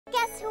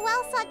Guess who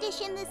else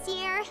auditioned this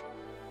year?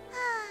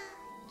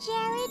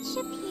 Jared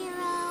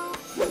Shapiro.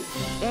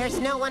 There's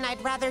no one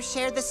I'd rather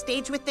share the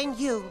stage with than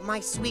you, my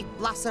sweet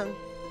Blossom.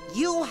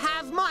 You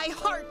have my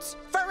heart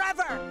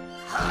forever!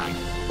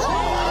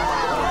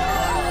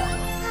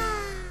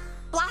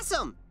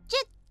 Blossom!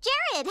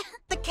 Jared!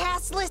 The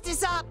cast list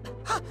is up!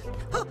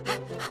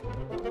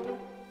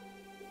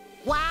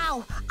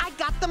 Wow, I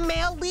got the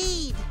male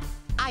lead!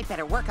 I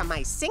better work on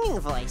my singing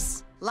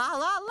voice. La la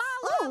la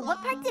la. Ooh,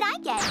 what part did I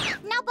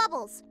get? Now,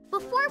 Bubbles,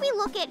 before we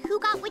look at who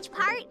got which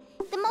part,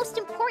 the most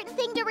important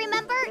thing to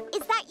remember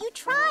is that you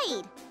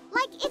tried.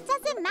 Like, it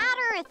doesn't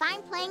matter if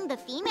I'm playing the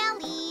female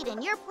lead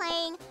and you're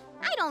playing,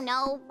 I don't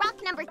know,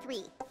 rock number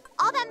 3.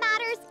 All that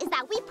matters is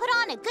that we put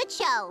on a good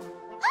show.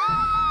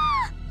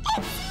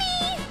 It's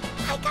me!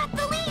 I got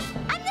the lead!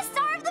 I'm the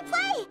star of the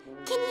play!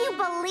 Can you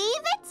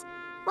believe it?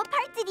 What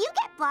part did you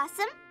get,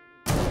 Blossom?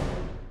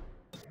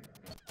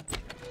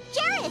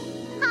 Jared!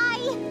 Hi!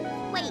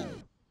 Wait,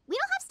 we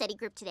don't have study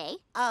group today.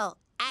 Oh,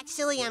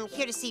 actually, I'm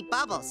here to see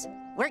Bubbles.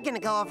 We're gonna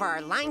go over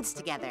our lines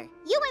together.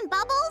 You and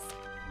Bubbles?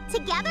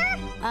 Together?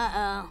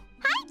 Uh-oh.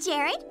 Hi,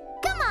 Jared.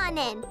 Come on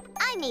in.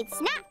 I made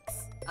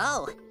snacks.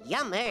 Oh,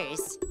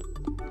 yummers.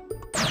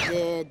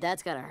 Dude,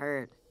 that's gotta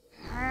hurt.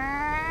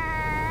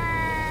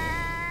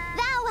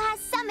 Thou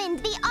hast summoned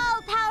the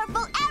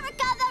all-powerful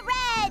Erica the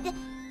Red.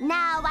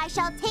 Now I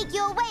shall take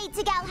you away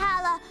to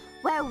Galhalla,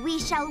 where we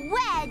shall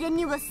wed and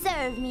you will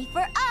serve me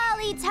for all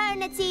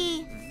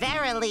eternity.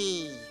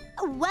 Verily.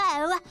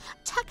 Whoa,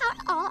 check out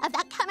all of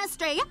that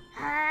chemistry.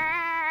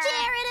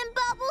 Jared and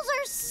Bubbles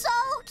are so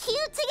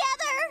cute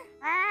together.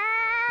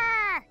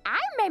 I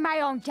made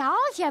my own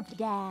dolls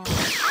today.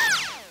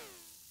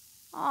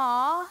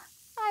 Aw,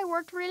 I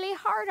worked really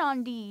hard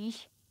on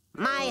these.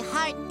 My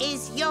heart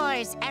is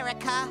yours,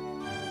 Erica.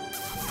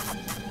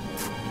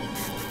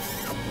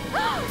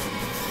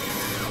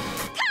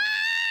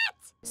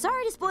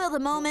 Sorry to spoil the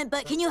moment,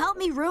 but can you help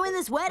me ruin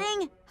this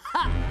wedding?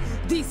 Ha!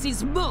 This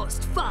is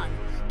most fun.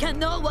 Can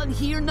no one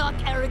here knock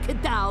Erica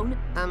down?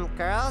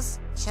 Girls,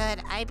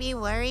 should I be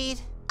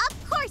worried?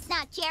 Of course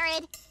not,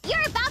 Jared.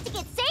 You're about to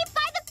get saved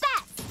by the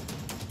best.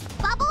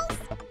 Bubbles,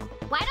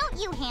 why don't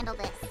you handle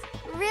this?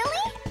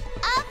 Really?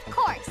 Of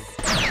course.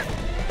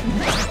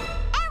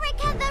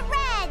 Erica the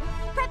Red,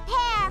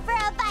 prepare for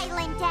a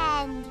violent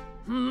end.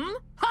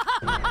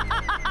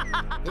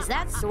 Is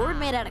that sword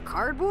made out of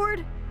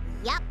cardboard?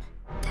 Yep.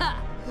 Ha!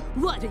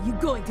 What are you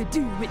going to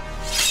do with...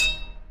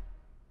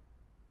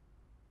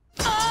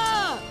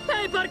 Ah!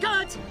 Paper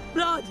cut!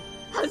 Blood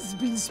has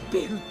been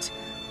spilled.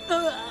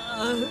 Bubbles,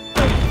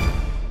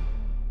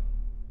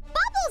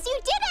 you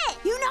did it!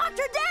 You knocked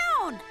her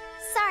down!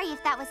 Sorry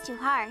if that was too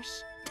harsh.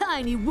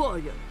 Tiny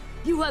warrior,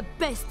 you have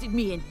bested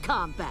me in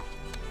combat.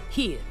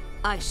 Here,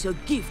 I shall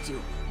gift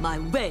you my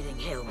wedding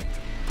helmet.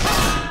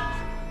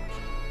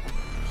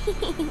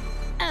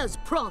 As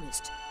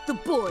promised, the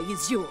boy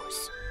is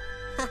yours.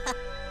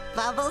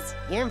 Bubbles,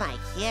 you're my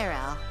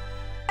hero.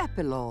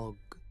 Epilogue.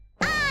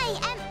 I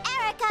am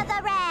Erica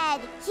the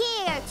Red,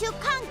 here to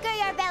conquer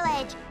your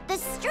village. The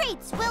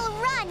streets will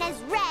run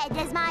as red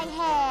as my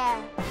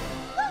hair.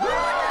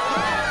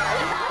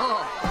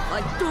 Oh,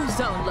 I do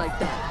sound like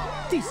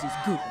that. This is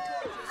good.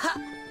 Ha!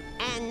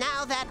 And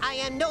now that I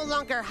am no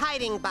longer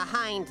hiding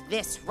behind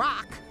this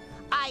rock,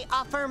 I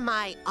offer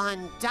my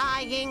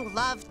undying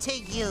love to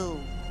you.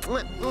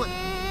 Mwah, mwah.